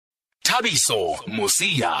Thabiso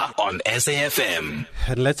Mosia on SAFM.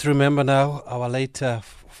 And let's remember now our late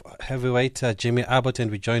heavyweight Jimmy Abbott,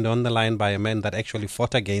 and we're joined on the line by a man that actually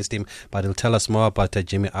fought against him, but he'll tell us more about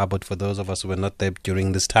Jimmy Abbott for those of us who were not there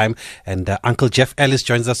during this time. And Uncle Jeff Ellis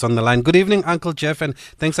joins us on the line. Good evening, Uncle Jeff, and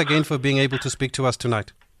thanks again for being able to speak to us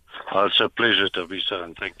tonight. It's a pleasure, Thabiso,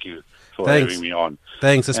 and thank you for having me on.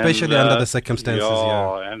 Thanks, especially under the circumstances.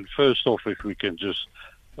 And first off, if we can just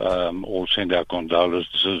all send our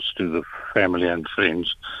condolences to the family and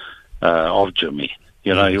friends of Jimmy.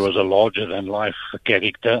 You know, he was a larger-than-life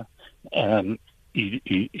character.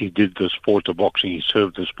 He did the sport of boxing. He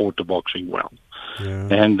served the sport of boxing well. Yeah.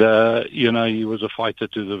 And, you know, he was a fighter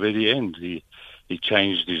to the very end. He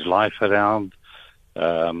changed his life around,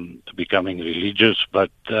 becoming religious. But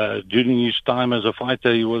during his time as a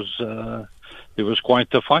fighter, he was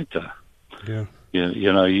quite a fighter. Yeah.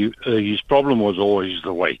 You know, his problem was always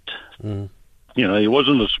the weight. You know, he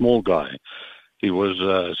wasn't a small guy. He was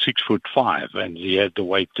 6'5", and he had the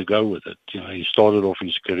weight to go with it. You know, he started off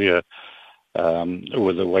his career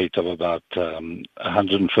with a weight of about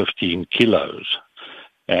 115 kilos,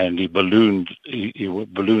 and he ballooned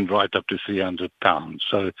right up to 300 pounds.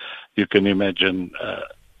 So you can imagine,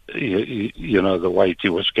 you know, the weight he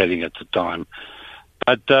was getting at the time.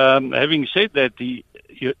 But having said that, you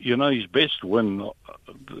know, his best win out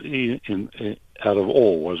of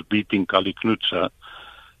all was beating Kali Knudse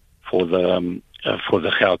for the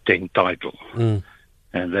Gauteng title.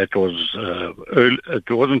 And that was early. It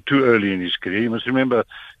wasn't too early in his career. You must remember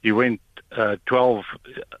he went 12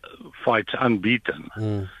 fights unbeaten,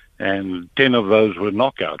 and 10 of those were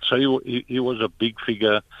knockouts. So he was a big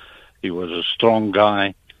figure. He was a strong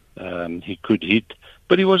guy. He could hit,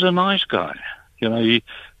 but he was a nice guy. You know,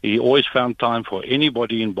 he always found time for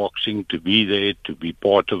anybody in boxing to be there, to be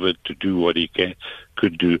part of it, to do what he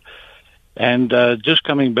could do. And just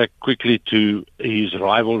coming back quickly to his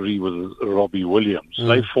rivalry with Robbie Williams,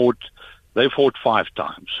 they fought 5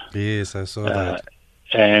 times. Yes, I saw that.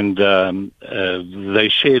 And they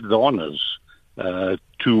shared the honors, 2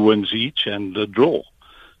 wins each and a draw.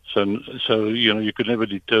 So you know, you could never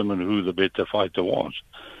determine who the better fighter was.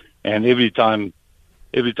 And every time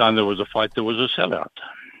there was a fight, there was a sellout.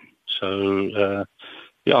 So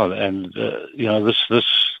and you know, this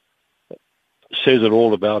says it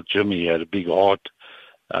all about Jimmy. He had a big heart.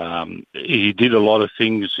 He did a lot of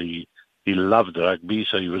things. He loved rugby,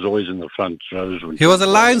 so he was always in the front rows. He was a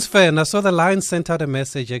Lions fan. I saw the Lions sent out a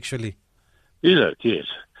message, actually. Is it? Yes.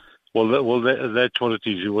 Well, that's what it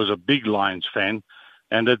is. He was a big Lions fan.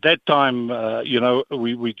 And at that time, you know,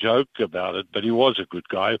 we joke about it, but he was a good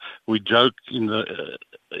guy. We joke in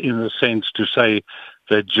the sense to say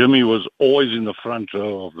that Jimmy was always in the front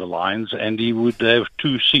row of the Lions, and he would have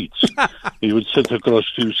 2 seats. He would sit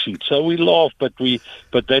across 2 seats. So we laugh, but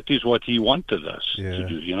that is what he wanted us to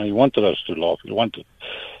do. You know, he wanted us to laugh.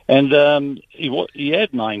 And he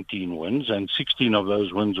had 19 wins, and 16 of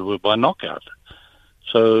those wins were by knockout.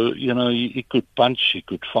 So, you know, he could punch, he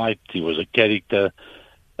could fight, he was a character.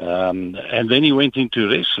 And then he went into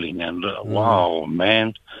wrestling, and wow,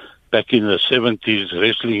 man, back in the 70s,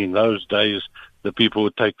 wrestling in those days, the people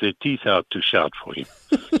would take their teeth out to shout for him.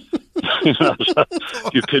 You know, so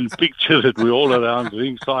you can picture it. We're all around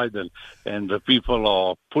ringside, and the people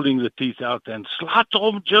are pulling the teeth out and slut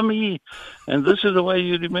on Jimmy. And this is the way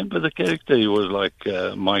you remember the character. He was like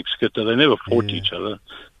Mike Skitter. They never fought each other,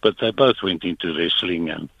 but they both went into wrestling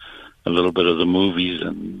and a little bit of the movies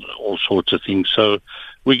and all sorts of things. So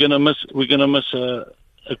we're gonna miss a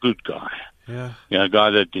good guy. Yeah, you know, a guy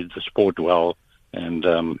that did the sport well. And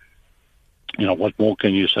you know, what more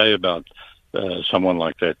can you say about someone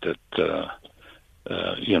like that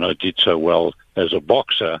you know, did so well as a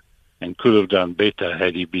boxer and could have done better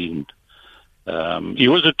had he been. He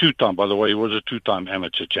was a 2-time, by the way. He was a 2-time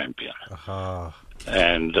amateur champion.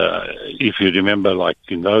 And if you remember, like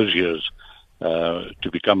in those years, to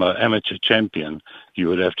become an amateur champion, you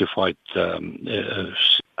would have to fight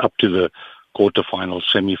up to the quarterfinals,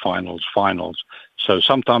 semifinals, finals. So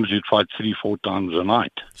sometimes you'd fight 3-4 times a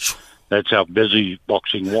night. That's how busy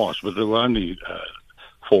boxing was. But there were only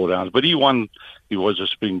 4 rounds. But he won. He was a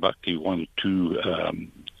springbuck. He won 2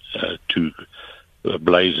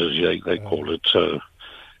 blazers, they call it. So,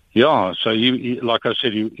 yeah. So he like I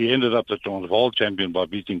said, he ended up the Transvaal champion by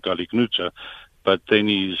beating Kali Knudse. But then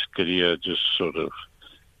his career just sort of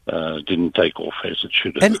didn't take off as it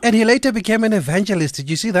should have. And he later became an evangelist. Did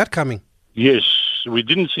you see that coming? Yes, we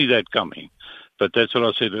didn't see that coming. But that's what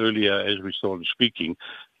I said earlier as we started speaking,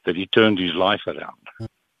 that he turned his life around.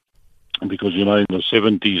 Because, you know, in the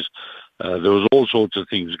 70s, there was all sorts of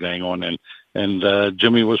things going on, and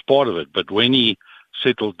Jimmy was part of it. But when he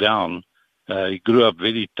settled down. He grew up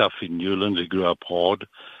very tough in Newlands. He grew up hard,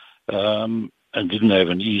 and didn't have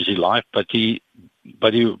an easy life. But he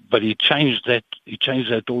changed that. He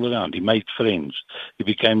changed that all around. He made friends. He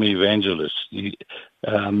became an evangelist.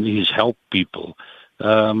 He's helped people,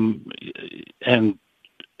 and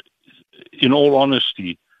in all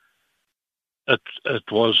honesty,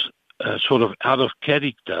 it was sort of out of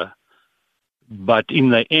character. But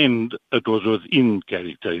in the end, it was within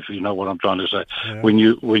character, if you know what I'm trying to say. Yeah.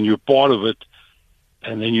 When you're part of it,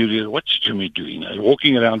 and then you realize, what's Jimmy doing?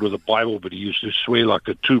 Walking around with a Bible, but he used to swear like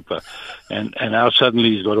a trooper. And now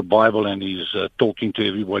suddenly he's got a Bible and he's talking to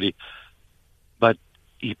everybody. But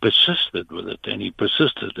he persisted with it, and he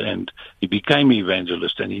persisted, and he became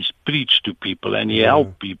evangelist, and he's preached to people, and he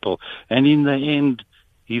helped people. And in the end,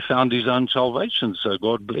 he found his own salvation, so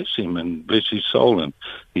God bless him and bless his soul and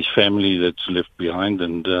his family that's left behind,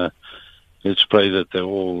 and let's pray that they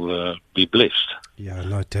all be blessed. Yeah,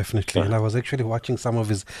 no, definitely. And I was actually watching some of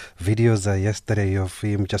his videos yesterday of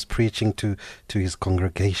him just preaching to his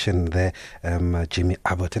congregation there, Jimmy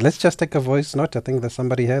Abbott. Let's just take a voice note. I think there's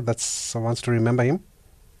somebody here that wants to remember him.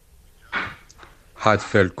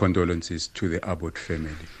 Heartfelt condolences to the Abbott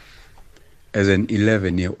family. As an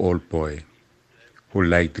 11-year-old boy who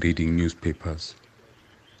liked reading newspapers,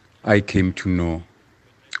 I came to know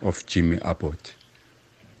of Jimmy Abbott.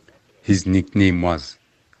 His nickname was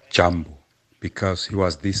Jumbo because he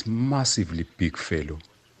was this massively big fellow.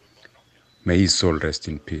 May his soul rest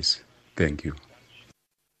in peace. Thank you.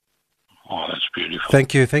 Oh, that's beautiful.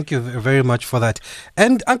 Thank you very much for that.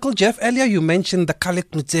 And Uncle Jeff, earlier you mentioned the Khalid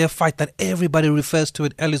Mutea fight that everybody refers to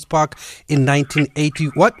at Ellis Park in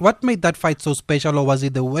 1980. What made that fight so special, or was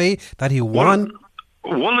it the way that he won?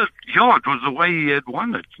 Well, it was the way he had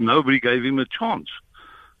won it. Nobody gave him a chance.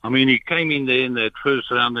 I mean, he came in there in that first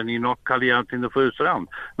round and he knocked Cully out in the first round.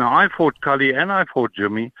 Now, I fought Cully and I fought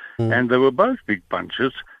Jimmy, and they were both big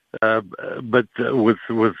punches. But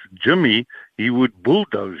with Jimmy, he would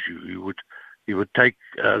bulldoze you. He would take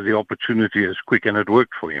the opportunity as quick, and it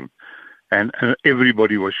worked for him. And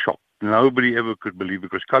everybody was shocked. Nobody ever could believe,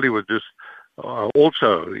 because Cully was just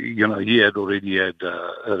also, he had already had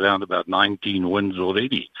around about 19 wins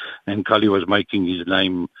already, and Cully was making his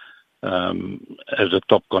name as a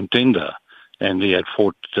top contender. And he had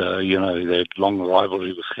fought, they had long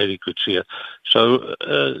rivalry with Gerrie Coetzee. So,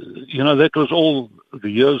 that was all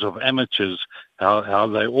the years of amateurs, how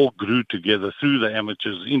they all grew together through the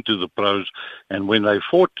amateurs into the pros. And when they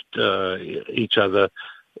fought each other,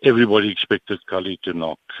 everybody expected Cully to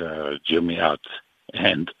knock Jimmy out.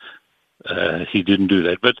 And he didn't do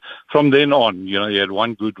that. But from then on, he had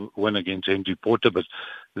one good win against Henry Porter, but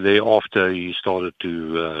thereafter he started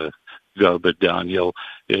to go a bit downhill.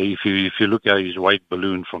 If you look at his weight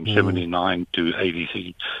balloon from 79 to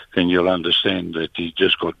 83, then you'll understand that he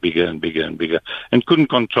just got bigger and bigger and bigger, and couldn't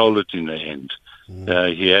control it in the end.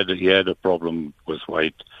 He had a problem with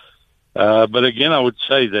weight. But again, I would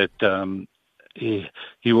say that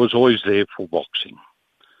he was always there for boxing.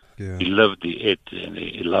 Yeah. He loved it, and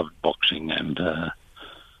he loved boxing, and it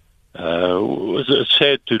was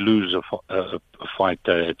sad to lose a fight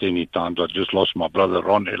at any time. I just lost my brother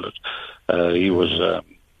Ron Ellis. He was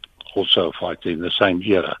also a fighter in the same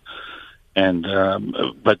era. And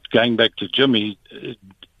but going back to Jimmy,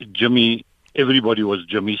 everybody was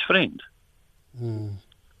Jimmy's friend.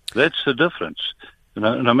 That's the difference.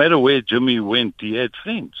 No matter where Jimmy went, he had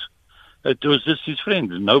friends. It was just his friend.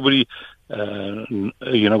 Nobody,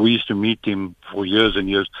 we used to meet him for years and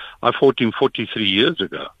years. I fought him 43 years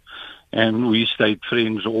ago. And we stayed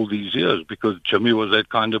friends all these years because Jimmy was that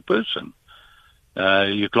kind of person.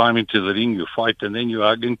 You climb into the ring, you fight, and then you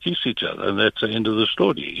hug and kiss each other, and that's the end of the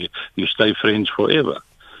story. You stay friends forever.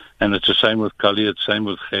 And it's the same with Cully, it's the same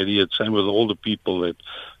with Gerrie, it's the same with all the people that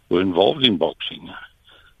were involved in boxing.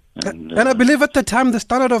 And I believe at the time the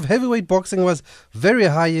standard of heavyweight boxing was very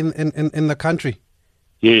high in the country.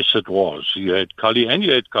 Yes, it was. You had Cully, and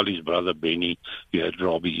you had Cully's brother Benny. You had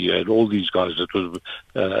Robbie. You had all these guys.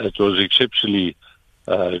 It was exceptionally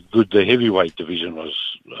good. The heavyweight division was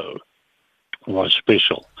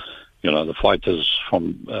special. The fighters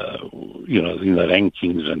from in the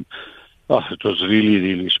rankings, and it was really,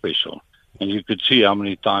 really special. And you could see how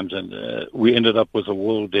many times, and we ended up with a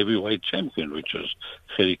world heavyweight champion, which was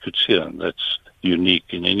Gerrie Coetzee, and that's unique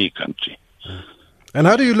in any country. And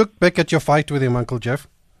how do you look back at your fight with him, Uncle Jeff?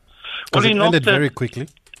 Because it ended very quickly.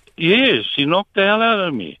 Yes, he knocked the hell out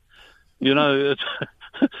of me. It's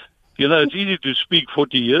easy to speak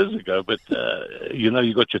 40 years ago, but, you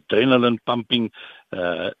got your adrenaline pumping.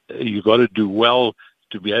 You got to do well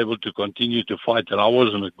to be able to continue to fight. And I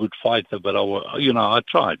wasn't a good fighter, but I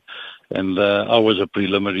tried. And I was a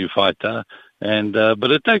preliminary fighter. And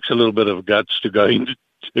but it takes a little bit of guts to go into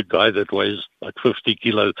a guy that weighs like 50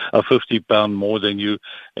 kilos, 50 pound more than you,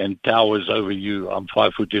 and towers over you. I'm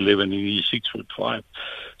 5'11" and he's 6'5".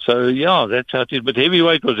 So yeah, that's how it is. But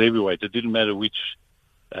heavyweight was heavyweight. It didn't matter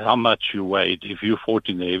how much you weighed. If you fought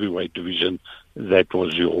in the heavyweight division, that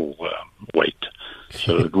was your weight.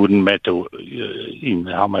 So it wouldn't matter in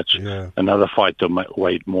how much another fighter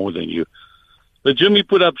weighed more than you. But Jimmy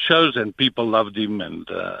put up shows and people loved him, and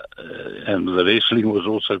the wrestling was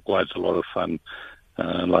also quite a lot of fun.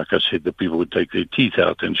 Like I said, the people would take their teeth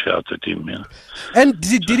out and shout at him. Yeah. And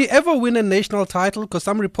did he ever win a national title? Because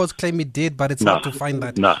some reports claim he did, but it's hard to find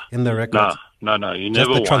that in the records. No, he just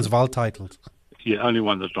never won. The Transvaal titles. He only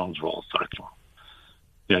won the Transvaal title.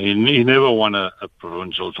 Yeah, he never won a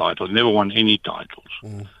provincial title. He never won any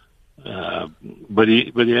titles. But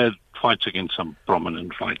he had fights against some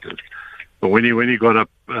prominent fighters. But when he got up,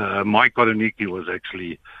 Mike Koroniki was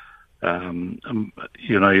actually,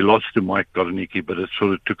 he lost to Mike Koroniki, but it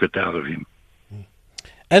sort of took it out of him.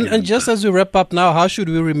 And just as we wrap up now, how should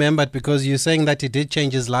we remember it? Because you're saying that he did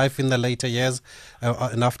change his life in the later years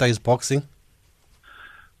and after his boxing.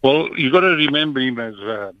 Well, you got to remember him as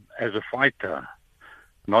a fighter,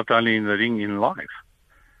 not only in the ring, in life,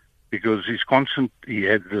 because he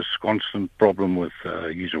had this constant problem with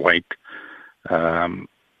his weight.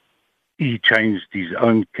 He changed his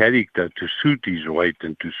own character to suit his weight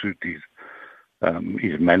and to suit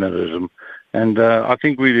his mannerism. And I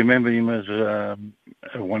think we remember him as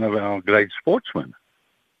one of our great sportsmen.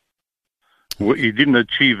 He didn't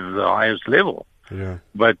achieve the highest level,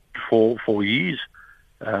 but for his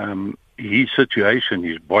situation,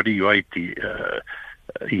 his body weight,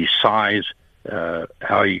 his size,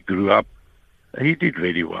 how he grew up, he did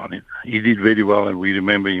very well. He did very well, and we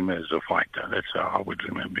remember him as a fighter. That's how I would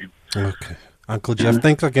remember him. Okay. Uncle Jeff,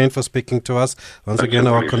 thanks again for speaking to us. Once again,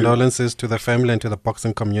 our condolences to the family and to the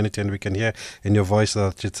boxing community, and we can hear in your voice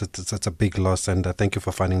that it's a big loss, and thank you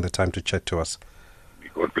for finding the time to chat to us.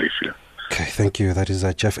 God bless you. Okay, thank you. That is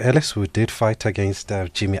Jeff Ellis, who did fight against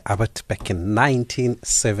Jimmy Abbott back in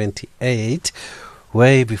 1978,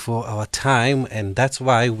 way before our time, and that's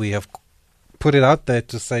why we have put it out there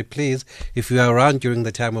to say, please, if you are around during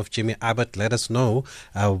the time of Jimmy Abbott, let us know.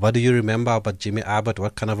 What do you remember about Jimmy Abbott?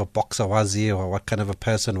 What kind of a boxer was he, or what kind of a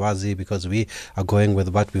person was he? Because we are going with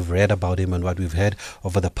what we've read about him and what we've heard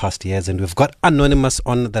over the past years. And we've got Anonymous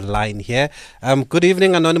on the line here. Good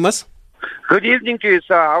evening, Anonymous. Good evening to you,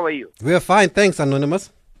 sir. How are you? We're fine. Thanks,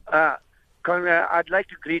 Anonymous. Conrad, I'd like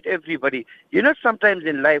to greet everybody. You know, sometimes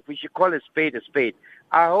in life we should call a spade a spade.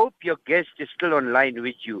 I hope your guest is still online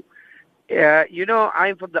with you.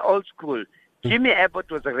 I'm from the old school. Jimmy Abbott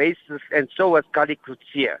was a racist, and so was Kali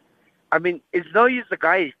Kutsia. I mean, it's no use the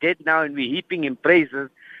guy is dead now and we're heaping him praises,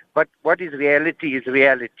 but what is reality is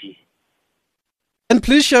reality. And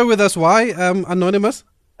please share with us why, Anonymous,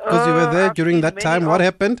 because you were there during that time. What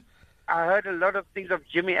happened? I heard a lot of things of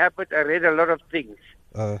Jimmy Abbott. I read a lot of things.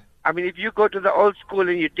 I mean, if you go to the old school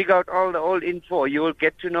and you dig out all the old info, you will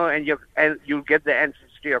get to know and you'll get the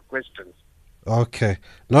answers to your questions. Okay.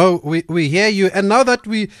 No, we hear you. And now that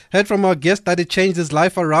we heard from our guest that he changed his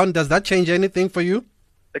life around, does that change anything for you?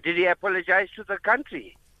 Did he apologize to the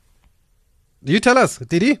country? You tell us.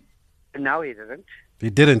 Did he? No, he didn't.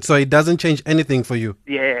 He didn't. So it doesn't change anything for you?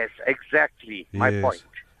 Yes, exactly. My point.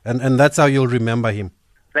 And that's how you'll remember him.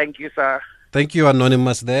 Thank you, sir. Thank you,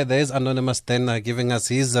 Anonymous. There's Anonymous then giving us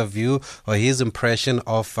his view or his impression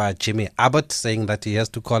of Jimmy Abbott, saying that he has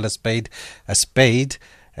to call a spade a spade.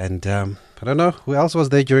 And I don't know who else was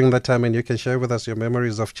there during that time, and you can share with us your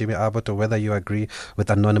memories of Jimmy Abbott or whether you agree with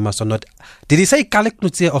Anonymous or not. Did he say Kali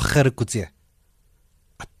Kutsia or Gerrie Kutsia?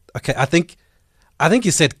 Okay, I think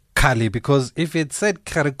he said Kali, because if it said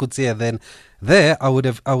Gerrie Kutsia, then there I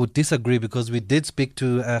would disagree, because we did speak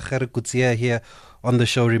to Gerrie Kutsia here on the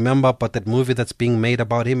show, remember, about that movie that's being made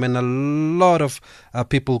about him, and a lot of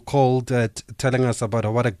people called telling us about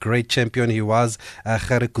what a great champion he was,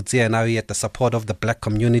 Gerrie Kutsia, and now he had the support of the black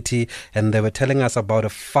community, and they were telling us about a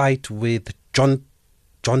fight with John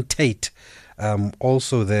Tate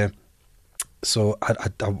also there. So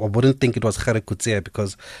I wouldn't think it was Gerrie Kutsia,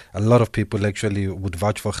 because a lot of people actually would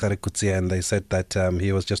vouch for Gerrie Kutsia, and they said that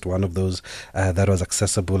he was just one of those that was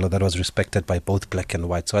accessible or that was respected by both black and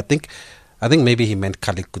white. So I think maybe he meant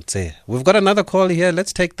Kali Kutsia. We've got another call here.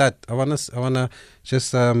 Let's take that. I wanna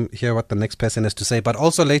just hear what the next person has to say. But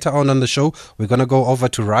also later on the show, we're gonna go over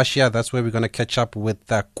to Russia. That's where we're gonna catch up with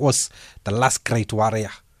Kos, the last great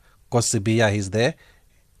warrior. Kos Sibiya, he's there.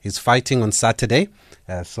 He's fighting on Saturday.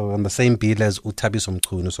 So on the same bill as Thabiso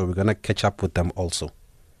Mchunu. So we're going to catch up with them also.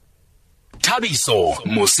 Thabiso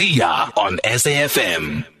Mosia on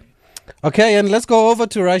SAFM. Okay, and let's go over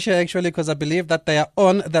to Russia actually, because I believe that they are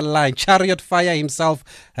on the line. Chariot Fire himself,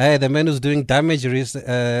 the man who's doing damage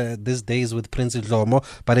these days with Prince Idlomo,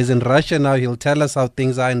 but he's in Russia now. He'll tell us how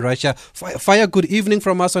things are in Russia. Fire, good evening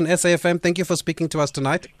from us on SAFM. Thank you for speaking to us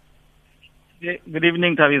tonight. Good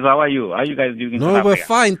evening, Tavis. How are you? How are you guys doing in South No, we're Africa?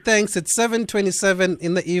 fine, thanks. It's 7:27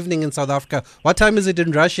 in the evening in South Africa. What time is it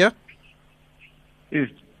in Russia?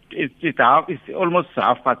 It's almost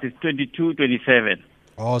half past. It's 22:27.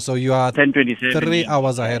 Oh, so you are 10:27. 3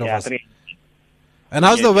 hours ahead of us. 3. And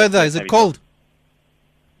how's the Yes, weather? yes, Is it Tavis. cold?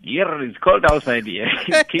 Yeah, it's cold outside here.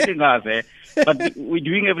 It's killing us, eh? But we're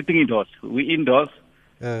doing everything indoors. We're indoors.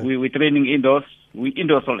 We're training indoors. We're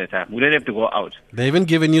indoors all the time. We don't have to go out. They're even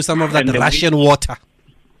giving you some of that And Russian water.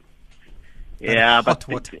 Yeah, hot but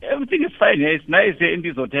water. everything is fine. It's nice in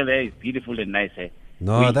this hotel. It's beautiful and nice.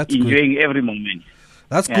 No, We're that's good. enjoying every moment.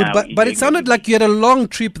 That's Yeah, good. But it sounded like you had a long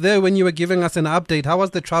trip there when you were giving us an update. How was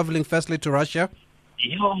the traveling firstly to Russia?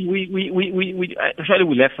 You know, we actually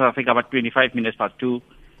we left South Africa about 25 minutes past 2.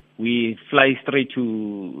 We fly straight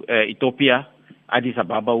to Ethiopia, Addis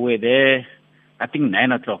Ababa. We're there, I think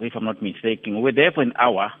 9 o'clock, if I'm not mistaken. We're there for an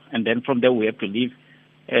hour, and then from there we have to leave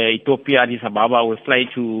Ethiopia, Addis Ababa. We fly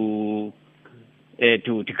to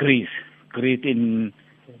Greece in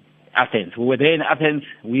Athens. We were there in Athens.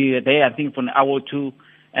 We were there, I think, for an hour or two,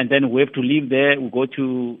 and then we have to leave there. We go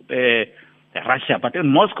to Russia, but in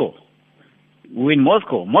Moscow. We're in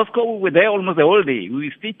Moscow. Moscow, we were there almost the whole day. We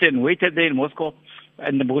stayed and waited there in Moscow.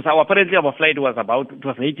 And because apparently our flight was it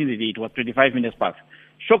was late in the day. It was 25 minutes past.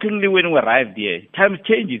 Shockingly, when we arrived here, time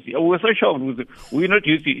changes. We were so shocked. We were not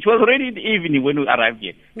used to it. It was already in the evening when we arrived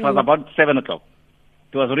here. It was about 7 o'clock.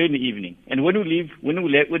 It was already in the evening. And when we leave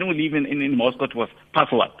in Moscow, it was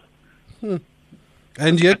past 1.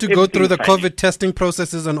 And you had to go through the Everything COVID testing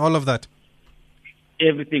processes and all of that.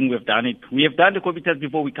 Everything we've done it. We have done the COVID test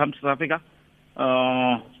before we come to South Africa.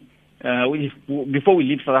 Before we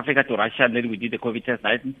leave South Africa to Russia, and then we did the COVID test,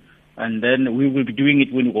 and then we will be doing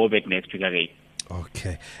it when we go back next week again.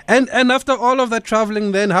 Okay. And after all of that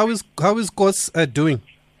traveling, then how is Kos doing?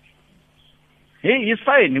 Hey, he's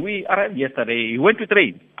fine. We arrived yesterday. He went to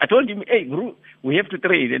train. I told him, hey, bro, we have to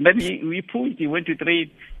train. And then we pushed. He went to train.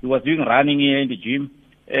 He was doing running here in the gym.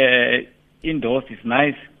 Indoors is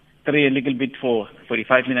nice. Train a little bit for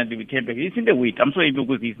 45 minutes. We came back. He's in the weight. I'm so happy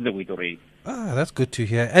because he's in the weight already. Ah, that's good to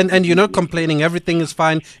hear. And you're not complaining. Everything is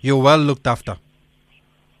fine. You're well looked after.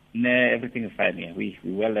 Nah, everything is fine here. We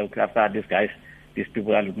well look after these guys. These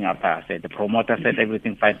people are looking after us. The promoter said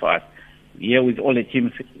everything fine for us. Here with all the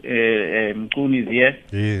teams, Mchunu is here.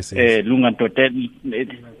 Yes. Lunga Totel,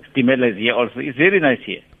 Stimela is here also. It's very nice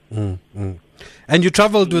here. And you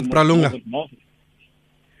traveled with Pralunga?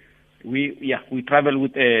 We traveled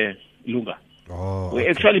with Lunga. Oh, We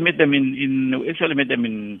actually met them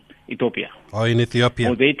in Ethiopia. Oh, in Ethiopia.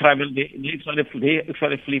 So they traveled. They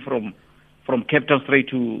actually flew from Cape Town straight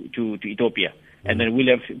to Ethiopia, and then we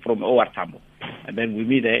left from OR Tambo, and then we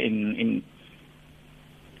meet there in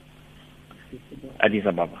Addis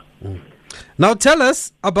Ababa. Now tell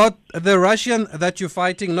us about the Russian that you're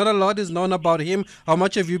fighting. Not a lot is known about him. How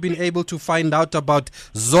much have you been able to find out about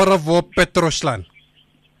Zoravo Petroslan?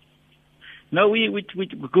 No, we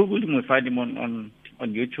Googled him. We find him on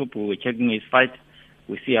YouTube. We were checking his fight.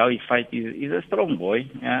 We see how he fights. He's a strong boy.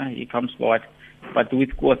 Yeah, he comes forward. But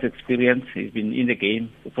with course experience, he's been in the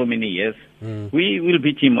game for so many years. We will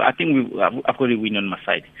beat him. I think I've got a win on my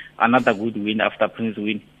side. Another good win after Prince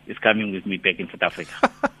win is coming with me back in South Africa.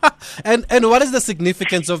 And what is the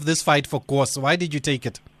significance of this fight for Kos? Why did you take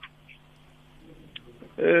it?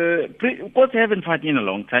 Course, I haven't fought in a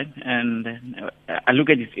long time, and I look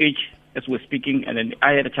at his age as we're speaking, and then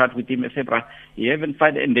I had a chat with him, etc. He haven't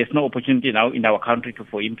fought, and there's no opportunity now in our country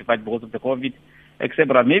for him to fight because of the COVID,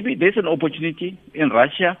 etc. Maybe there's an opportunity in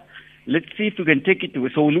Russia. Let's see if we can take it.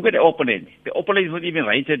 So we look at the opponent. The opponent is not even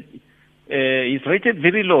rated. He's rated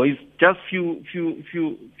very low. He's just few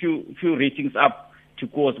ratings up to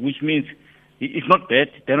Kos, which means it's not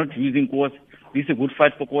bad. They're not using Kos. This is a good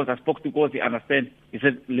fight for Kos. I spoke to Kos. He understands. He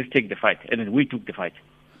said, let's take the fight. And then we took the fight.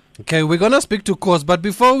 Okay, we're going to speak to Kos, but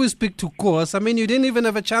before we speak to Kos, I mean, you didn't even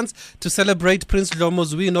have a chance to celebrate Prince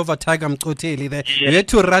Dlomo's win over Tiger Mkoteli there. Yes. You had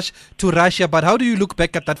to rush to Russia, but how do you look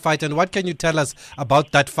back at that fight, and what can you tell us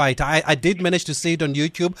about that fight? I did manage to see it on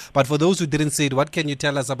YouTube, but for those who didn't see it, what can you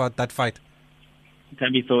tell us about that fight?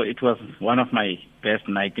 So it was one of my best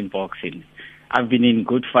nights in boxing. I've been in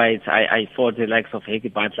good fights. I fought the likes of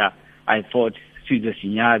Heki Butler. I fought Suiza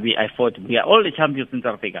Sinyabi, I fought all the champions in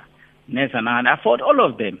South Africa. Nesanan, I fought all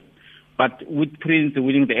of them. But with Prince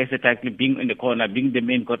winning the essay title, being in the corner, being the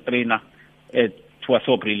main court trainer, it was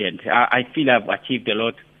so brilliant. I feel I've achieved a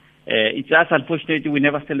lot. It's just unfortunate we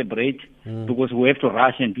never celebrate because we have to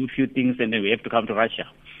rush and do a few things and then we have to come to Russia.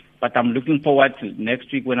 But I'm looking forward to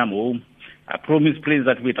next week when I'm home. I promise Prince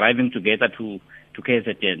that we're driving together to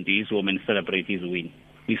KZN, his home, and celebrate his win.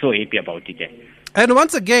 We're so happy about it. And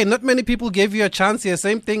once again, not many people gave you a chance here.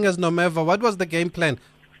 Same thing as Nomeva. What was the game plan?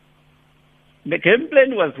 The game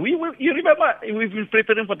plan was, you remember, we've been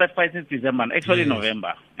preparing for that fight since December, actually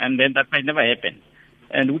November, and then that fight never happened.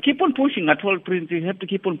 And we keep on pushing. I told Prince, you have to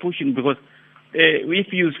keep on pushing because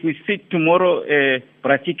if we see tomorrow,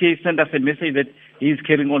 Brachike send us a message that he's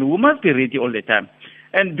carrying on. We must be ready all the time.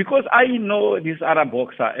 And because I know this Arab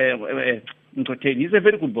boxer, he's a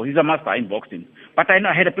very good boxer. He's a master in boxing. But I know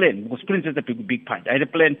I had a plan because Prince is a big punch. I had a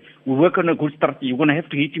plan. We work on a good strategy. You're going to have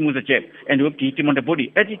to hit him with a jab and we have to hit him on the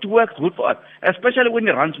body. And it works good for us, especially when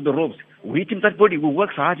he runs to the ropes. We hit him that body. We work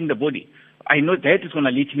hard in the body. I know that is going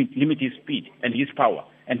to limit his speed and his power.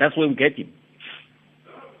 And that's where we get him.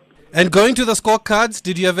 And going to the scorecards,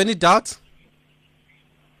 did you have any doubts?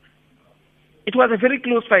 It was a very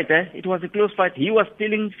close fight. It was a close fight. He was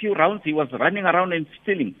stealing a few rounds. He was running around and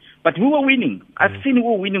stealing. But we were winning. I've seen we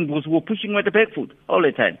were winning because we were pushing with the back foot all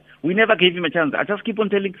the time. We never gave him a chance. I just keep on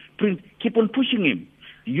telling Prince, keep on pushing him.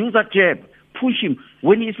 Use that jab. Push him.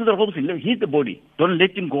 When he's to the ropes, hit the body. Don't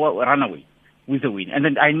let him go run away with the win. And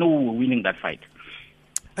then I know we were winning that fight.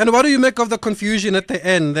 And what do you make of the confusion at the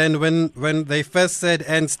end then when they first said,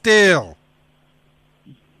 and still?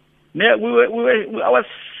 Yeah, I was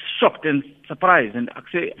shocked and surprised. And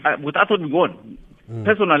actually, I thought we won.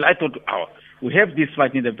 Personally, I thought, we have this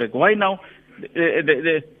fight in the back. Why now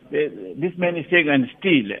this man is saying, and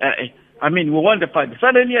still? I mean, we won the fight.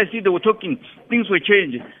 Suddenly I see they were talking, things were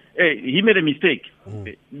changing. He made a mistake.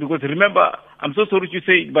 Because remember, I'm so sorry to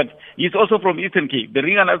say it, but he's also from Eastern Cape. The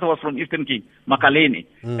ring announcer was from Eastern Cape, Makaleni.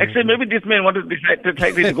 Actually, maybe this man wanted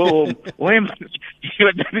to go home. He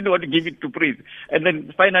didn't want to give it to Prince. And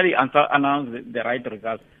then finally announced the right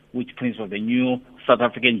result, which Prince was the new South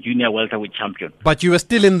African junior welterweight champion. But you were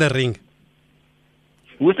still in the ring.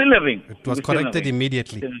 We were still in the ring. It was corrected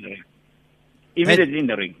immediately. Immediately in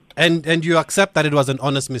the ring. And you accept that it was an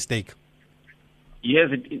honest mistake?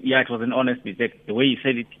 Yes, it was an honest mistake. The way he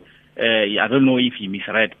said it, I don't know if he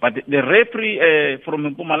misread. But the referee from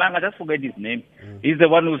Mpumalanga, I just forget his name, he's the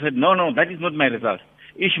one who said, no, that is not my result.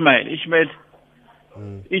 Ishmael is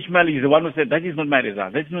the one who said, that is not my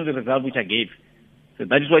result. That is not the result which I gave. So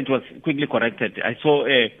that is why it was quickly corrected. I saw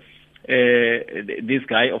this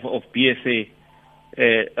guy of BSA,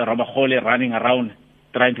 Ramachole, running around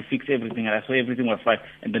trying to fix everything, and I saw everything was fine.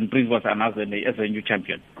 And then Prince was announced as a new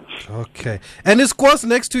champion. Okay. And is Quas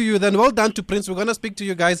next to you then? Well done to Prince. We're going to speak to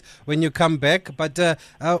you guys when you come back. But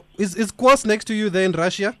is Quas next to you there in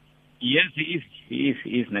Russia? Yes, he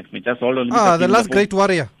is next to me. Just hold on. The last great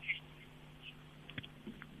warrior.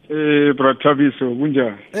 Hey, Brataviso,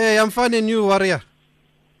 Bunja. Hey, I'm fine and you, warrior.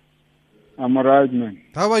 I'm alright, man.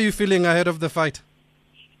 How are you feeling ahead of the fight?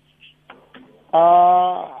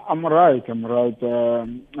 I'm right.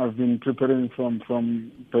 I've been preparing from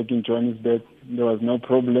back in Johannesburg. There was no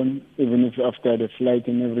problem, even if after the flight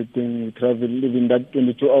and everything, we traveled, even that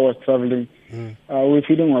 22 hours traveling, we're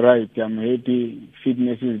feeling all right. I'm happy.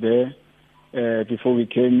 Fitness is there. Before we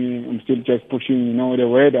came in, I'm still just pushing, the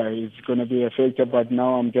weather is going to be a factor, but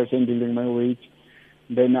now I'm just handling my weight.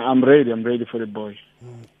 Then I'm ready for the boy.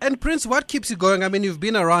 And Prince, what keeps you going? I mean, you've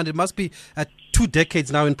been around, it must be 2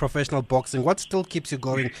 decades now in professional boxing. What still keeps you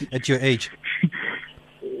going at your age?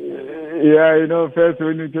 Yeah, first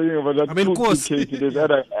when you're talking about that, of course. There's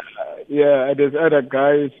other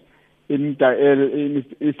guys in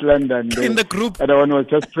East London. In the group. And one was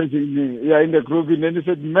just praising me. Yeah, in the group. And then he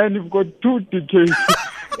said, man, you've got 2 decades.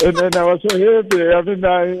 And then I was so happy. I mean,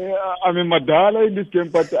 I'm in Madala in this game,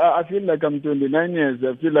 but I feel like I'm 29 years.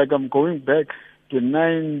 I feel like I'm going back to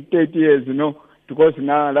 30 years, because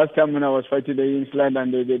now last time when I was fighting the East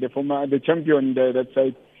London, the champion that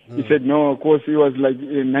side, he said, no, of course, he was like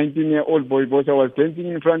a 19-year-old boy, because I was dancing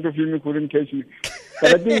in front of him, he couldn't catch me.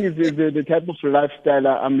 But I think it's the type of lifestyle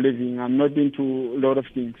I'm living. I'm not into a lot of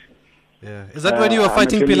things. Yeah. Is that when you were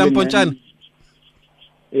fighting Pilamponchan?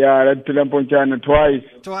 Yeah, that Pilamponchan twice.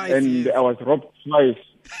 And yeah. I was robbed twice.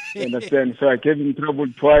 Understand? So I gave him trouble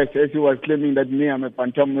twice as he was claiming that me, I'm a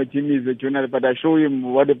bantamweight, him is a junior, but I show him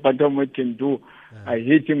what a bantamweight can do. I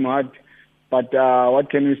hit him hard. But what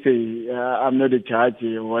can we say? I'm not a judge.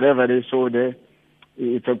 Whatever they saw there,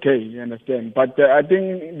 it's okay, you understand. But I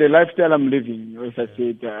think the lifestyle I'm living, as I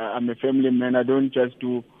said, I'm a family man. I don't just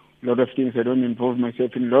do a lot of things. I don't involve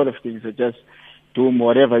myself in a lot of things. I just do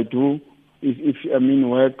whatever I do. If I'm in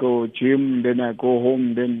work or gym, then I go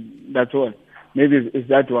home, then that's all. Maybe it's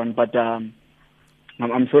that one. But I'm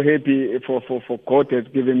so happy for God has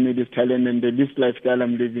given me this talent and this lifestyle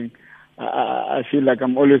I'm living. I feel like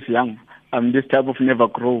I'm always young. I'm this type of never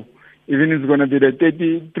grow. Even if it's going to be the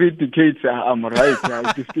 33 decades, I'm right.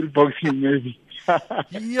 It's still boxing, maybe.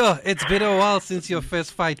 Yeah, it's been a while since your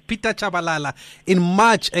first fight. Peter Chabalala in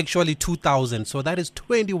March, actually 2000. So that is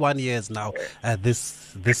 21 years now.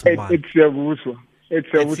 This month. It's Siyabuswa. It's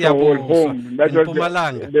Siyabuswa home. That was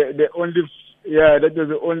the only. Yeah, that was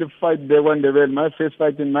the only fight they won the world. My first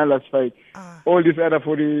fight and my last fight. All these other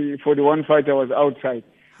 41 fights I was outside.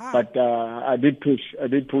 But I did push.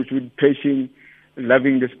 With passion,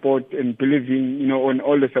 loving the sport and believing, on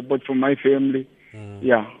all the support from my family.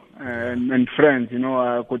 Yeah. And friends,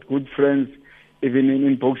 I've got good friends. Even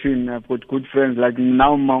in boxing, I've got good friends. Like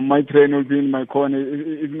now, my trainer will be in my corner.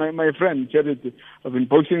 Is my friend, Charity. I've been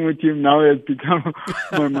boxing with him. Now he has become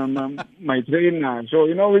my trainer. So,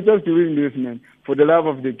 we're just doing this, man, for the love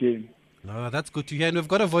of the game. No, that's good to hear. And we've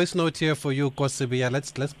got a voice note here for you, Kosibia.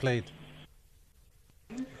 Let's play it.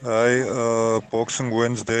 Hi, Boxing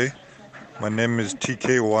Wednesday. My name is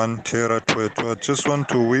TK1 Tera Twetwa. I just want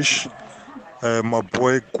to wish my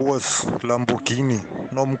boy Kwas Lamborghini,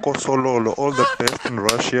 Nomkosololo, all the best in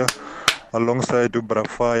Russia, alongside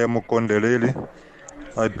Ubrafaya Mukondeleli.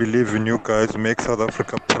 I believe in you guys, make South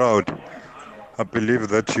Africa proud. I believe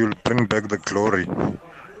that you'll bring back the glory.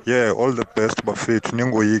 Yeah, all the best, Bafit.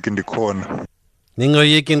 Ningoyik in the corner.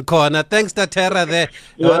 Ningoyik in corner. Thanks to Tera there,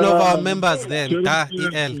 one of our members there.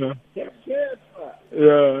 EL.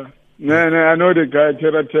 Yeah. No, I know the guy,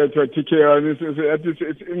 TK1.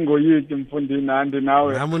 It's Ngoyik in Fundinandi now.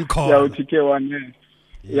 I'm on call. Yeah, TK1.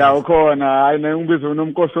 Yeah, I know He's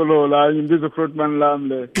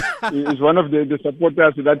one of the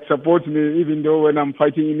supporters that supports me, even though when I'm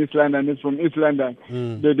fighting in East London, it's from East London.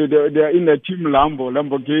 They're in the team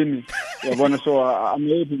Lamborghini. So I'm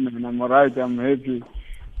happy, man. I'm alright. I'm happy.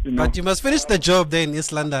 But you must finish the job there in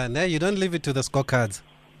East London. You don't leave it to the scorecards.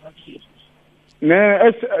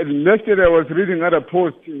 Last year I was reading other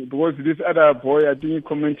posts because this other boy, I think he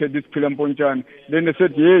commented this Pilamponchan. Then they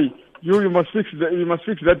said, "Hey, you must fix that. You must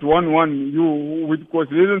fix that 1-1. You because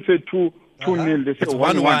they didn't say 2-0. They said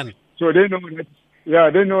 1-1. So they know that. Yeah,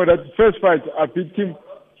 they know that first fight I beat him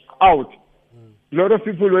out. A lot of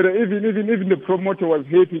people were even the promoter was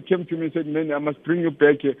happy. He came to me and said, "Man, I must bring you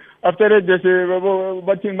back here." After that they say,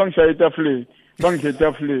 "But in Bangshai Flee." And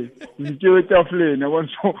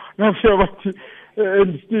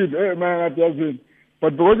still, man,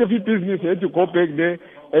 but because of his business, he had to go back there.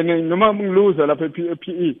 And then, no matter lose, I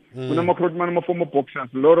PE. No former boxers.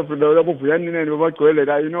 A lot of those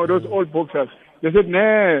old boxers. They said,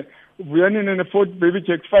 "Nah, Vuyanin fought baby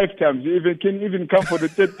checks 5 times. Can even come for the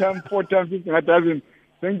 3rd time, 4th time, 5th time.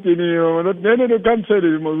 Thank you. No, can't say it.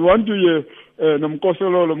 We want to hear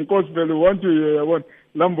Namkosolo, Namkosbel, we want to hear I want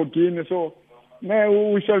Lamborghini." So,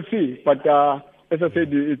 no, we shall see. But as I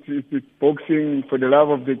said, it's boxing for the love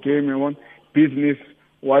of the game. I want business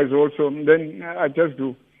wise also. Then I just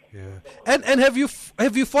do. Yeah. And have you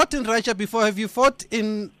fought in Russia before? Have you fought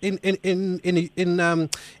in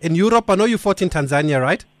Europe? I know you fought in Tanzania,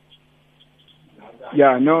 right?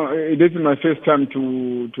 Yeah, no, this is my first time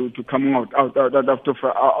to come out of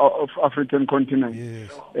African continent.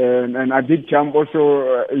 Yes. And I did jump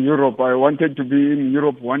also Europe. I wanted to be in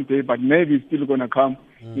Europe one day, but maybe it's still gonna come.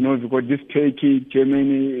 Because this Turkey,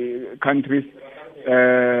 Germany countries,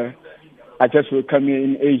 I just will come here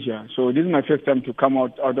in Asia. So this is my first time to come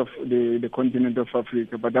out of the continent of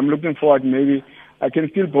Africa. But I'm looking forward. Maybe I can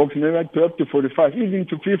still box, maybe up to 45, even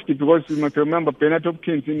to 50, because you must remember Bernard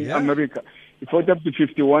Hopkins in America. He fought up to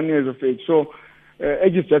 51 years of age. So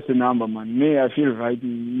age is just a number, man. Me, I feel right.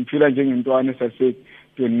 I feel like as I said,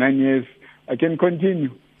 29 years, I can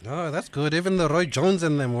continue. Oh, that's good. Even the Roy Jones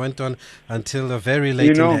and them went on until very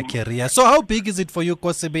late in their career. So how big is it for you,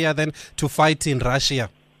 Kosibia, then to fight in Russia?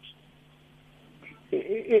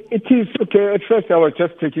 It is okay. At first, I was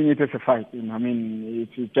just taking it as a fight. I mean,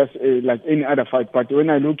 it's just like any other fight. But when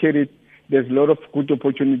I look at it, there's a lot of good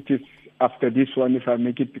opportunities after this one. If I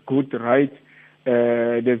make it good, right?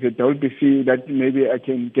 There's a WBC that maybe I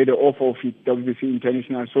can get an offer of it, WBC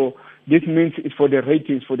International. So this means it's for the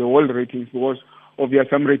ratings, for the world ratings, because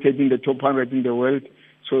obviously I'm rated in the top 100 in the world.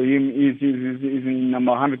 So him is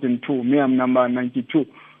number 102. Me, I'm number 92.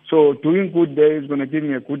 So doing good there is going to give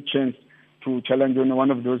me a good chance to challenge on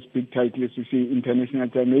one of those big titles. You see, international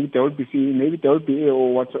title. Maybe there will be A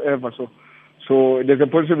or whatsoever. So there's a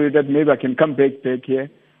possibility that maybe I can come back here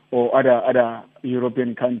or other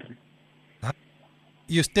European country.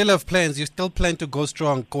 You still have plans. You still plan to go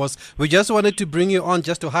strong, of course. We just wanted to bring you on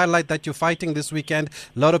just to highlight that you're fighting this weekend.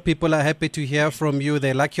 A lot of people are happy to hear from you.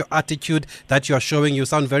 They like your attitude that you're showing. You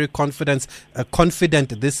sound very confident.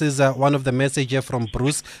 This is one of the messages here from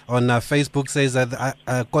Bruce on Facebook. Says that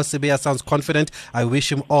Kosibia sounds confident. I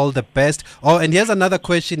wish him all the best. Oh, and here's another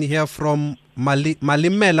question here from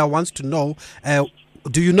Malimela wants to know,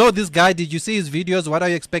 do you know this guy? Did you see his videos? What are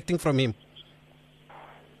you expecting from him?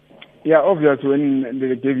 Yeah, obviously, when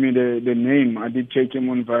they gave me the name, I did check him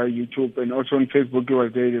on via YouTube, and also on Facebook he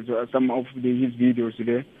was there. There's some of his videos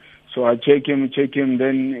there. So I check him,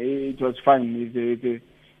 then it was fine.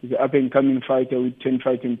 He's an up-and-coming fighter with 10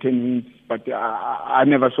 fights and 10 wins. But I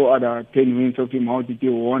never saw other 10 wins of him. How did he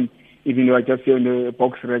won? Even though I just see on the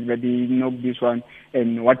box rec that he knocked this one.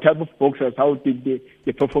 And what type of boxers, how did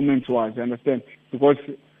the performance was, I understand? Because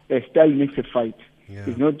a style makes a fight. Yeah.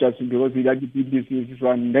 It's not just because he had to beat this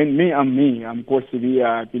one. Then I'm me. I'm Kosibia.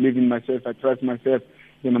 I believe in myself. I trust myself.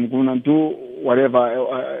 Then I'm going to do whatever,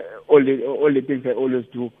 all the things I always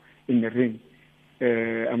do in the ring.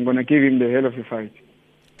 I'm going to give him the hell of a fight.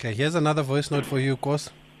 Okay, here's another voice note for you, Kos.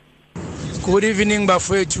 Good evening,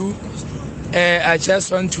 Bafwetu. I just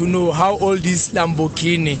want to know how old is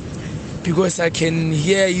Lamborghini, because I can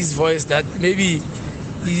hear his voice that maybe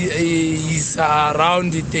he's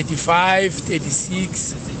around 35,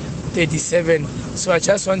 36, 37. So I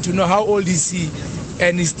just want to know how old is he,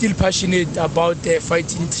 and he's still passionate about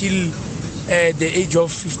fighting till the age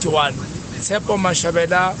of 51. Tsepo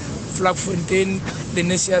Mashabela, Vlakfontein,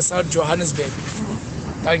 Lenesia, South Johannesburg.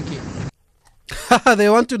 Thank you. They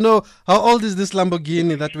want to know how old is this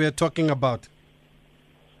Lamborghini that we are talking about.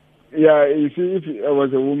 Yeah, you see, if I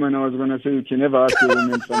was a woman, I was going to say you can never ask a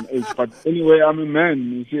woman some age. But anyway, I'm a man,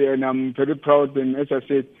 you see, and I'm very proud. And as I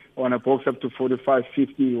said, I want to box up to 45,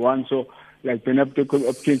 51. So, like, pen up the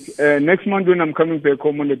kids. Next month when I'm coming back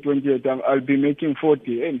home on the 20th, I'll be making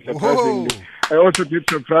 40. And surprisingly, I also did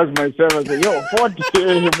surprise myself. I said, 40.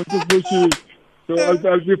 So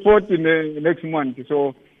I'll be 40 next month.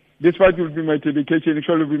 So this fight will be my dedication. It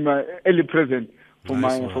will be my early present for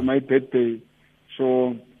my birthday.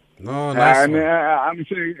 So. No, nice.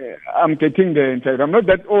 I'm getting there inside. I'm not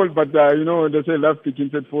that old, but they say love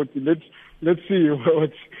begins at 40. Let's see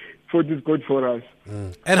what 40 is good for us.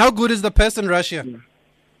 And how good is the PES in Russia?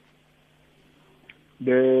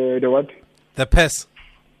 The what? The PES.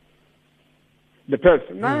 The PES.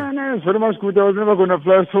 No, it's very much good. I was never going to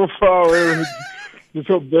fly so far away. It's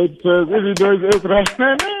so bad. Even though it's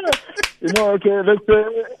Russia. Okay, let's say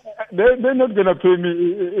they're not going to pay me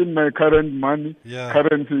in my current money,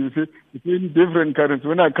 currency, you see. It's in different currency.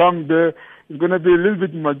 When I come there, it's going to be a little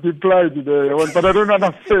bit multiplied, but I don't know how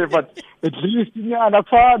to say, but at least, I'm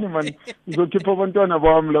fine, man. So keep on doing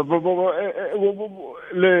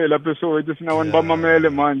lapho so it is now one bamamele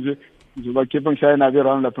manje. Ngizobakhipha ngishayana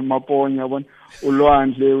around lapha emaponya yabona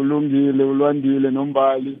ulwandle ulungile ulwandile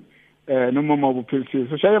nombali nomama ubuphilisile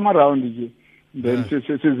so shaya around nje. Then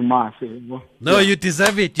it's massive. No, you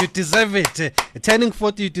deserve it. You deserve it. Turning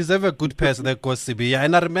 40, you deserve a good person, there, Kosibia.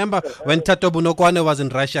 And I remember when Tato Bunokwane was in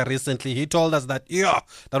Russia recently, he told us that,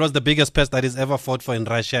 that was the biggest person that he's ever fought for in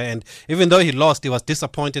Russia. And even though he lost, he was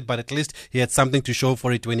disappointed, but at least he had something to show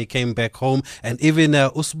for it when he came back home. And even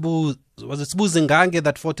Sbu Zingange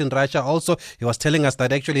that fought in Russia also, he was telling us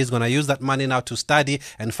that actually he's going to use that money now to study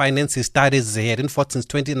and finance his studies. He hadn't fought since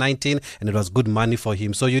 2019 and it was good money for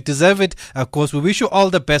him. So you deserve it, of course. We wish you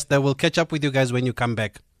all the best. We'll catch up with you guys when you come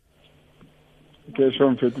back. Okay,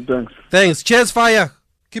 Sean, thanks. Thanks. Cheers, Fire.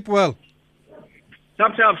 Keep well. So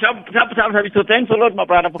thanks a lot, my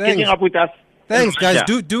brother, for catching up with us. Thanks, guys.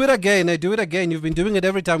 Do it again. Do it again. You've been doing it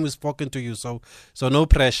every time we've spoken to you, so no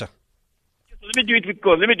pressure. Let me do it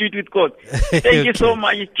with God. Thank you so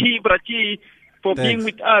much, Chi, for being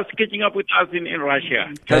with us, catching up with us in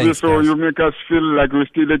Russia. Thanks, so you make us feel like we're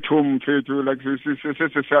still at home, like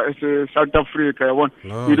South Africa.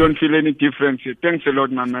 We don't feel any difference. Thanks a lot,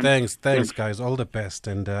 man. Thanks, guys. All the best.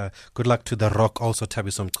 And good luck to The Rock, also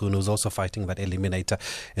Thabiso Mchunu, who's also fighting that eliminator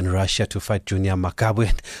in Russia to fight Junior Makabu.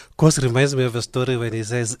 And of course, it reminds me of a story when he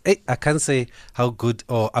says, hey, I can't say how good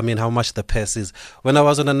how much the PES is. When I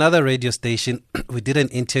was on another radio station, we did an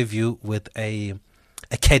interview with a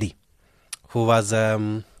caddy. Who was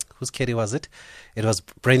whose caddy was it? It was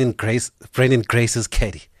Brendan Grace's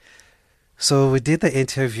caddy. So we did the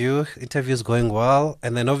interview. Interview's going well,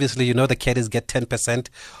 and then obviously the caddies get 10%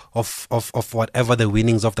 of whatever the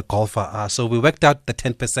winnings of the golfer are. So we worked out the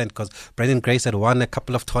 10% because Brendan Grace had won a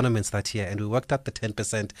couple of tournaments that year, and we worked out the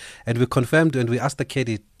 10%, and we confirmed, and we asked the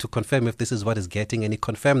caddy to confirm if this is what he's getting, and he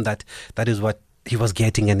confirmed that that is what he was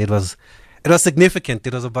getting, and it was significant.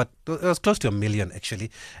 It was close to $1 million actually,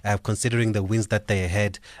 considering the wins that they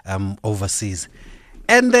had overseas.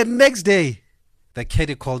 And the next day, the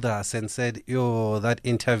caddy called us and said, that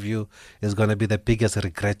interview is going to be the biggest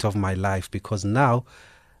regret of my life, because now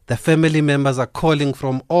the family members are calling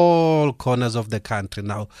from all corners of the country.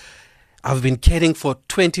 Now, I've been caddying for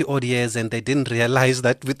 20 odd years, and they didn't realize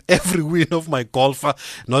that with every win of my golfer,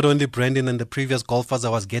 not only Brendan and the previous golfers,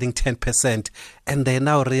 I was getting 10%. And they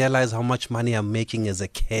now realize how much money I'm making as a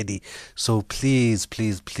caddy. So please,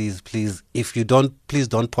 if you please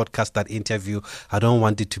don't podcast that interview. I don't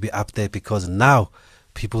want it to be up there, because now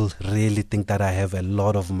people really think that I have a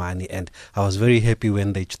lot of money, and I was very happy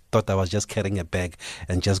when they thought I was just carrying a bag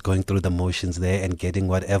and just going through the motions there and getting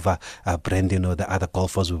whatever Brendan or the other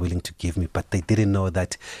golfers were willing to give me. But they didn't know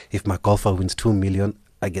that if my golfer wins 2 million,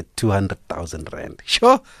 I get 200,000 rand.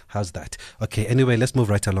 Sure, how's that? Okay, anyway, let's move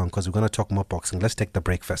right along because we're going to talk more boxing. Let's take the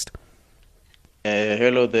break first.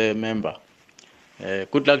 Hello, the member.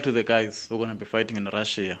 Good luck to the guys who are going to be fighting in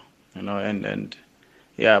Russia. And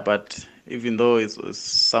yeah, but even though it's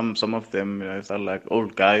some of them are like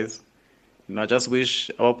old guys, I just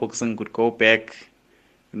wish our boxing could go back,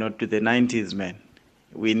 to the 90s, man.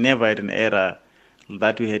 We never had an era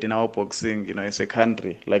that we had in our boxing, as a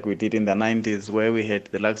country, like we did in the 90s, where we had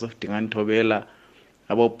the likes of Dingan Tobela,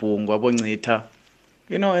 Abo Pungo, Abo Nita,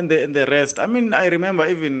 and the rest. I mean, I remember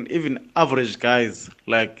even average guys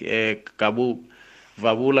like Vabula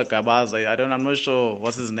Gabaza. I'm not sure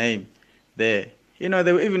what's his name there. They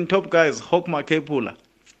were even top guys, Hokma Kepula.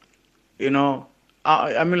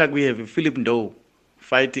 I mean, like we have Philip Ndow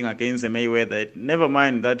fighting against Mayweather. Never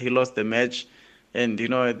mind that he lost the match. And,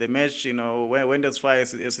 the match, when as far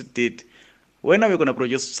as it did, when are we going to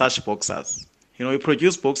produce such boxers? We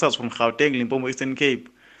produce boxers from Gauteng, Limpopo, Eastern Cape.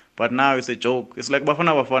 But now it's a joke. It's like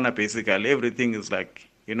Bafana, basically. Everything is like,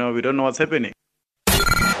 we don't know what's happening.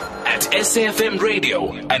 At SAFM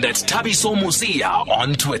Radio and at Thabiso Mosia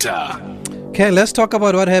on Twitter. Okay, let's talk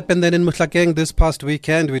about what happened then in Mohlakeng this past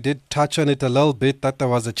weekend. We did touch on it a little bit, that there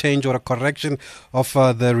was a change or a correction of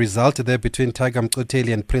the result there between Tiger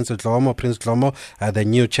Mquteli and Prince Dlomo. Prince Dlomo, the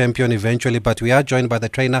new champion eventually, but we are joined by the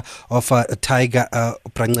trainer of Tiger,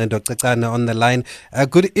 Prancedo Cecane, on the line.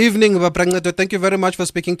 Good evening, Prancedo. Thank you very much for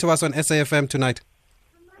speaking to us on SAFM tonight.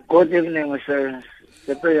 Good evening, sir.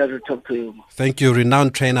 It's a pleasure to talk to you. Thank you.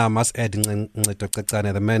 Renowned trainer, I must add,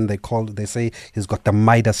 the man they say he's got the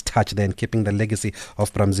Midas touch there in keeping the legacy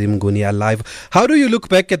of Pramzim Nguni alive. How do you look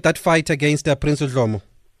back at that fight against Prince Dlomo?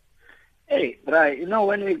 Hey, right.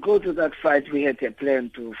 When we go to that fight, we had a plan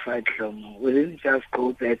to fight Dlomo. We didn't just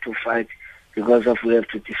go there to fight because we have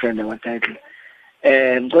to defend our title.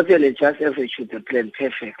 Mquteli just executed the plan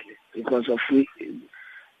perfectly because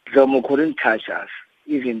Dlomo couldn't touch us.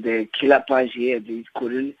 Even the killer punch here, they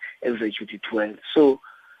couldn't execute it well. So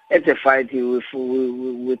at the fight, we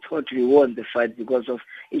thought we won the fight because of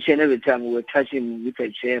each and every time we were touching him with a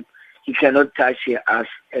jab, he cannot touch us,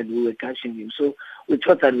 and we were touching him. So we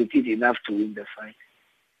thought that we did enough to win the fight.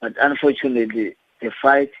 But unfortunately, the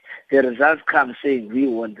results come saying we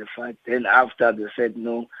won the fight. Then after they said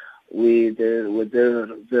no, the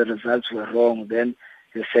results were wrong. Then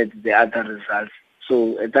they said the other results.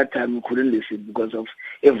 So at that time we couldn't listen because of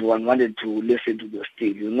everyone wanted to listen to the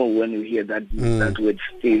steel. When you hear that word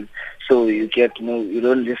steel, so you get you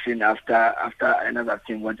don't listen after another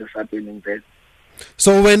thing what is happening there.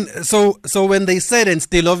 So when they said and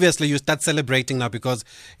still, obviously you start celebrating now because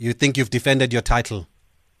you think you've defended your title.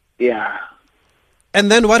 Yeah. And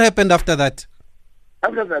then what happened after that?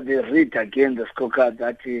 After that, they read again the scorecard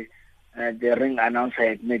that the ring announcer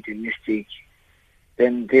had made a mistake.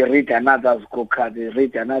 Then they read another scorecard.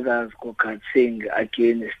 Saying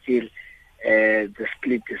again still the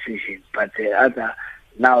split decision. But the other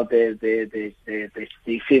now they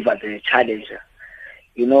favor the challenger.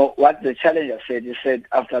 What the challenger said? He said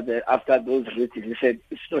after those ratings, he said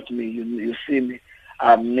it's not me. You see me.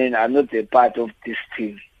 I'm not a part of this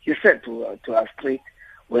team. He said to us straight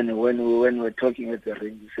when we were talking at the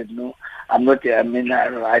ring. He said no, I'm not.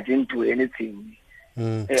 I didn't do anything.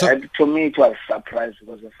 To me, it was a surprise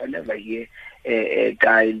because I never hear a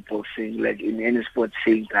guy in boxing, like in any sport,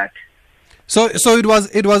 saying that. So it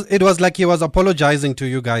was like he was apologizing to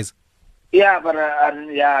you guys. Yeah, but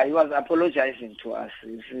he was apologizing to us.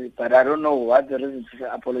 You see, but I don't know what the reason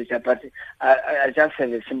to apologize. But I just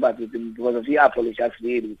have a sympathy with him because he apologized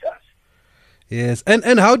really with us. Yes,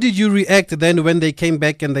 and how did you react then when they came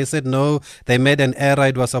back and they said no, they made an error,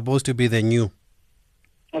 it was supposed to be the new?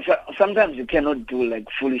 Sometimes you cannot do like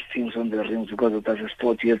foolish things on the rings because it is a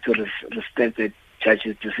sport. You have to respect the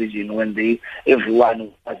judge's decision when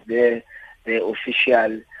everyone was there, the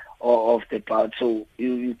official of the bout. So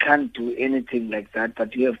you can't do anything like that,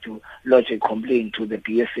 but you have to lodge a complaint to the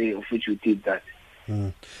PSA, of which you did that.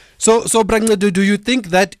 So Brangle, do you think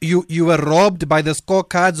that you were robbed by the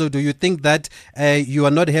scorecards, or do you think that you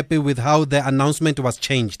are not happy with how the announcement was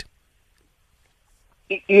changed?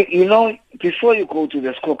 You know, before you go to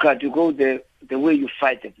the scorecard, you go the way you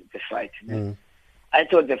fight the fight. I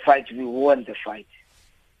thought we won the fight.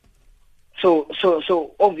 So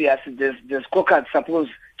obviously the scorecard is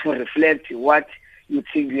supposed to reflect what you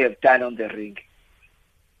think you have done on the ring.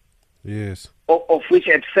 Yes. Of which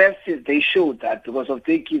at first they showed that because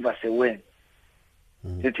they give us a win.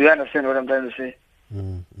 Do you understand what I'm trying to say?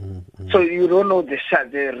 So you don't know the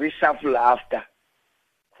reshuffle after.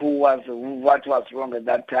 What was wrong at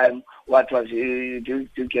that time? What was do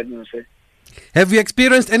you get me? Say? Have you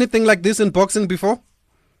experienced anything like this in boxing before?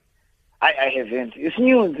 I haven't. It's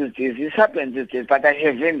new these days. It's happened these days, but I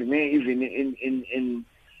haven't. Even in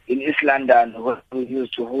East London, where we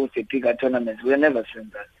used to host a bigger tournament, we never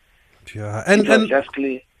seen that. Yeah, it was just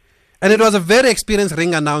clear. And it was a very experienced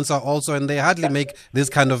ring announcer also, and they hardly make this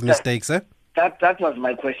kind of mistakes, eh? That was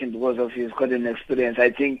my question because of his got an experience. I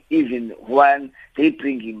think even when they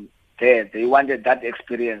bring him there, they wanted that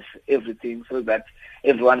experience, everything, so that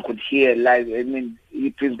everyone could hear live. I mean, he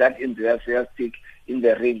brings that enthusiastic in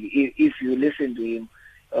the ring. If you listen to him,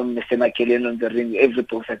 Mr. McKellen on the ring, every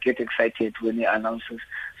boxer get excited when he announces.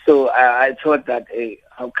 So I thought that, hey,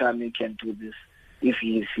 how come he can do this? If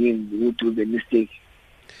he is him who do the mistake.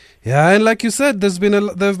 Yeah, and like you said, there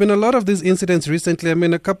have been a lot of these incidents recently. I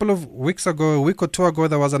mean, a couple of weeks ago, a week or two ago,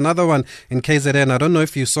 there was another one in KZN. I don't know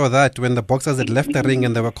if you saw that when the boxers had left the ring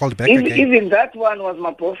and they were called back again. Even that one was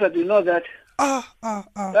my boxer. Do you know that? That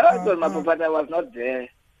was my boxer, but I was not there.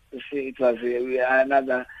 You see, it was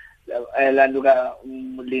another Landuga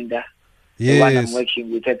Linda. Yes. The one I'm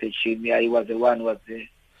working with at the gym. Yeah, he was the one who was there.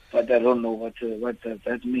 But I don't know what does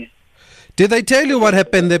that mean. Did they tell you what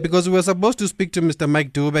happened there? Because we were supposed to speak to Mr.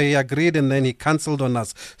 Mike Dube. He agreed and then he cancelled on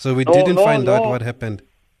us. So we didn't find out what happened.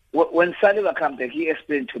 When Saliva came back, he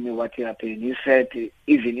explained to me what happened. He said,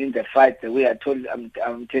 even in the fight, the way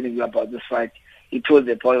I'm telling you about this fight, he told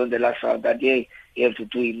the boy on the last round that, hey, you have to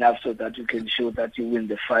do enough so that you can show that you win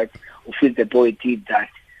the fight. Of which the boy did that.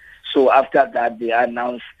 So after that, they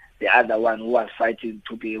announced the other one who was fighting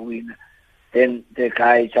to be a winner. Then the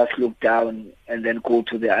guy just looked down and then go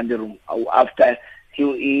to the underroom. After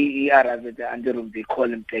he arrived at the underroom, they call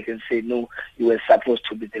him back and say, no, you were supposed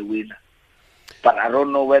to be the winner. But I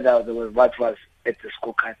don't know whether there was what was at the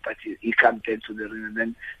scorecard, but he came back to the ring and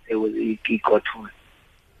then he got one.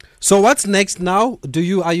 So what's next now?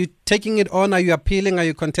 Are you taking it on? Are you appealing? Are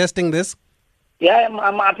you contesting this? Yeah,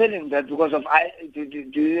 I'm appealing that because of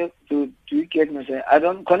do you get me? I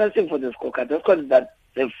don't contesting for the scorecard. Because that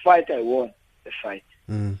the fight I won. The fight.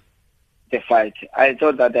 The fight. I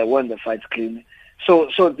thought that I won the fight clean. So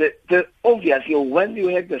the obviously when you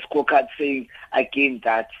had the scorecard saying again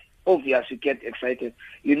that, obviously you get excited.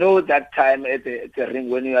 You know that time at the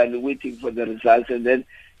ring when you are waiting for the results and then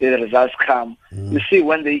the results come. You see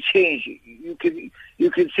when they change, you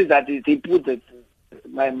can see that they put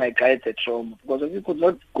my guy at the trauma because you could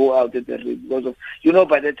not go out at the ring because of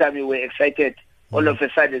by the time you were excited, all of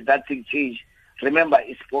a sudden that thing changed. Remember,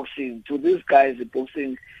 it's boxing. To these guys, the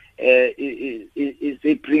boxing is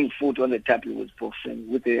they bring food on the table with boxing,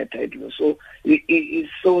 with their title. So it's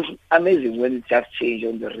so amazing when it just changed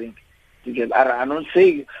on the ring. Because I'm not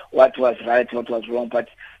saying what was right, what was wrong, but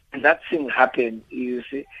when that thing happened, you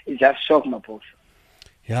see, it just shocked my boxer.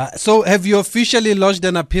 Yeah. So have you officially lodged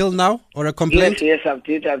an appeal now or a complaint? Yes, I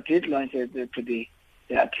did launch it today,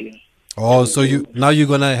 the appeal. Oh, so now you're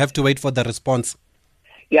gonna have to wait for the response.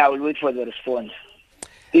 Yeah, I will wait for the response.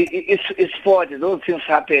 It's sport. Those things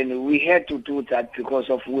happen. We had to do that because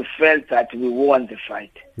we felt that we won the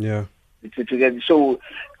fight. Yeah. So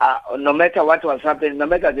no matter what was happening, no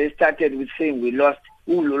matter they started with saying we lost,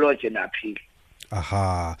 we will lodge an appeal.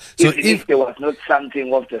 Aha. So if there was not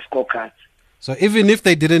something of the scorecard. So even if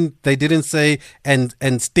they didn't say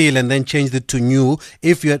and steal and then changed it to new,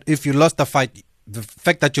 if you lost the fight, the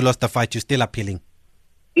fact that you lost the fight, you're still appealing.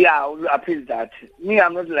 Yeah, I will appeal that. Me,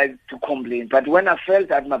 I'm not like to complain. But when I felt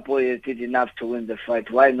that my boy did enough to win the fight,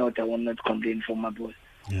 why not? I will not complain for my boy.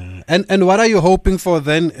 Yeah. And what are you hoping for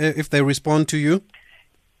then if they respond to you?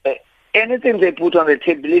 Anything they put on the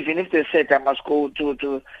table, even if they said I must go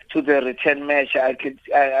to the return match,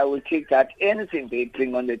 I will take that. Anything they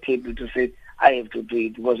bring on the table to say I have to do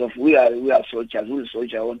it because of we are soldiers. We'll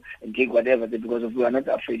soldier on and take whatever because of we are not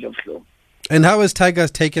afraid of slow. And how has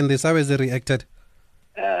Tigers taken this? How has he reacted?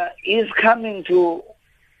 He's coming to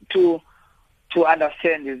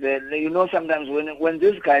understand is that, sometimes when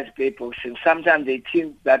these guys play boxing, sometimes they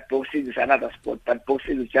think that boxing is another sport, but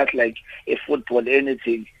boxing is just like a football,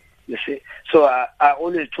 anything, you see. So I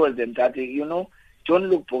always told them that, don't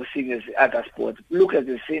look boxing as other sport. Look at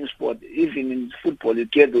the same sport. Even in football, you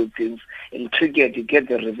get those things. In cricket, you get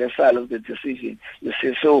the reversal of the decision. You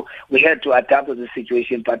see, so we had to adapt to the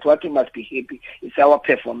situation. But what we must be happy is our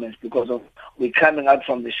performance because of we're coming out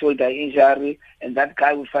from the shoulder injury, and that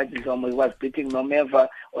guy who fighting someone was beating Nomeva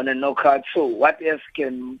on a knockout. So what else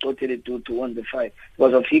can totally do to win the fight?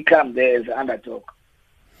 Because of he come there as an underdog.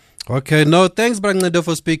 Okay, no, thanks, Brancedo,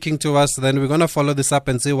 for speaking to us. Then we're going to follow this up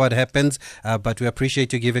and see what happens, but we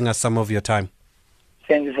appreciate you giving us some of your time.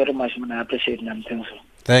 Thank you very much, man. I appreciate it. Thanks.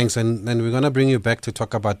 Thanks, and we're going to bring you back to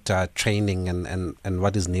talk about training and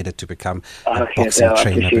what is needed to become a boxing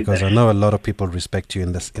trainer, because I know a lot of people respect you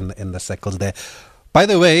in the circles there. By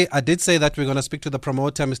the way, I did say that we're going to speak to the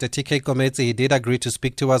promoter, Mr. TK Kometsi. He did agree to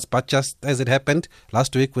speak to us, but just as it happened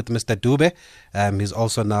last week with Mr. Dube, he's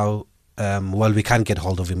also now we can't get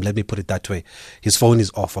hold of him. Let me put it that way. His phone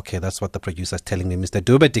is off. Okay, that's what the producer is telling me. Mr.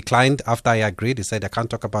 Dube declined after I agreed. He said, I can't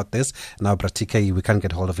talk about this. Now, Bratike, we can't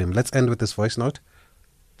get hold of him. Let's end with this voice note.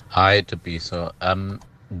 Hi, Tapiso.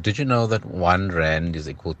 Did you know that 1 rand is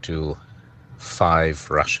equal to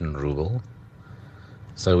 5 Russian ruble?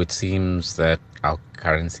 So it seems that our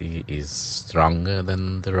currency is stronger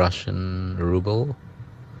than the Russian ruble.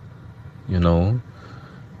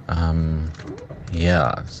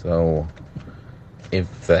 Yeah, so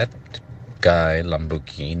if that guy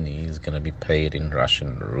Lamborghini is going to be paid in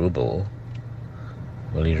Russian ruble,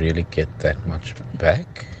 will he really get that much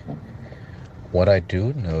back? What I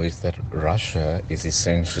do know is that Russia is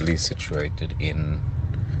essentially situated in,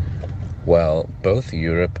 both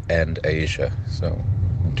Europe and Asia. So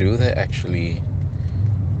do they actually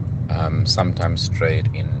sometimes trade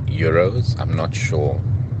in euros? I'm not sure.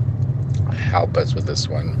 Help us with this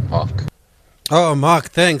one, Mark. Oh, Mark,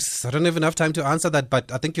 thanks. I don't even have time to answer that, but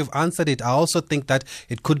I think you've answered it. I also think that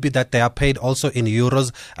it could be that they are paid also in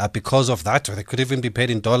euros because of that. Or they could even be paid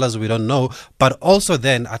in dollars. We don't know. But also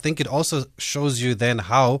then, I think it also shows you then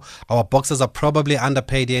how our boxers are probably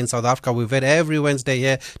underpaid here in South Africa. We've had every Wednesday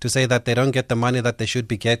here to say that they don't get the money that they should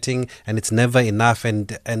be getting, and it's never enough.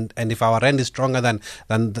 And if our rand is stronger than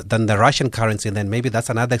the Russian currency, then maybe that's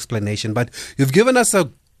another explanation. But you've given us a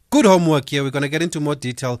good homework here. We're going to get into more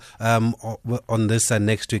detail on this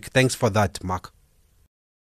next week. Thanks for that, Mark.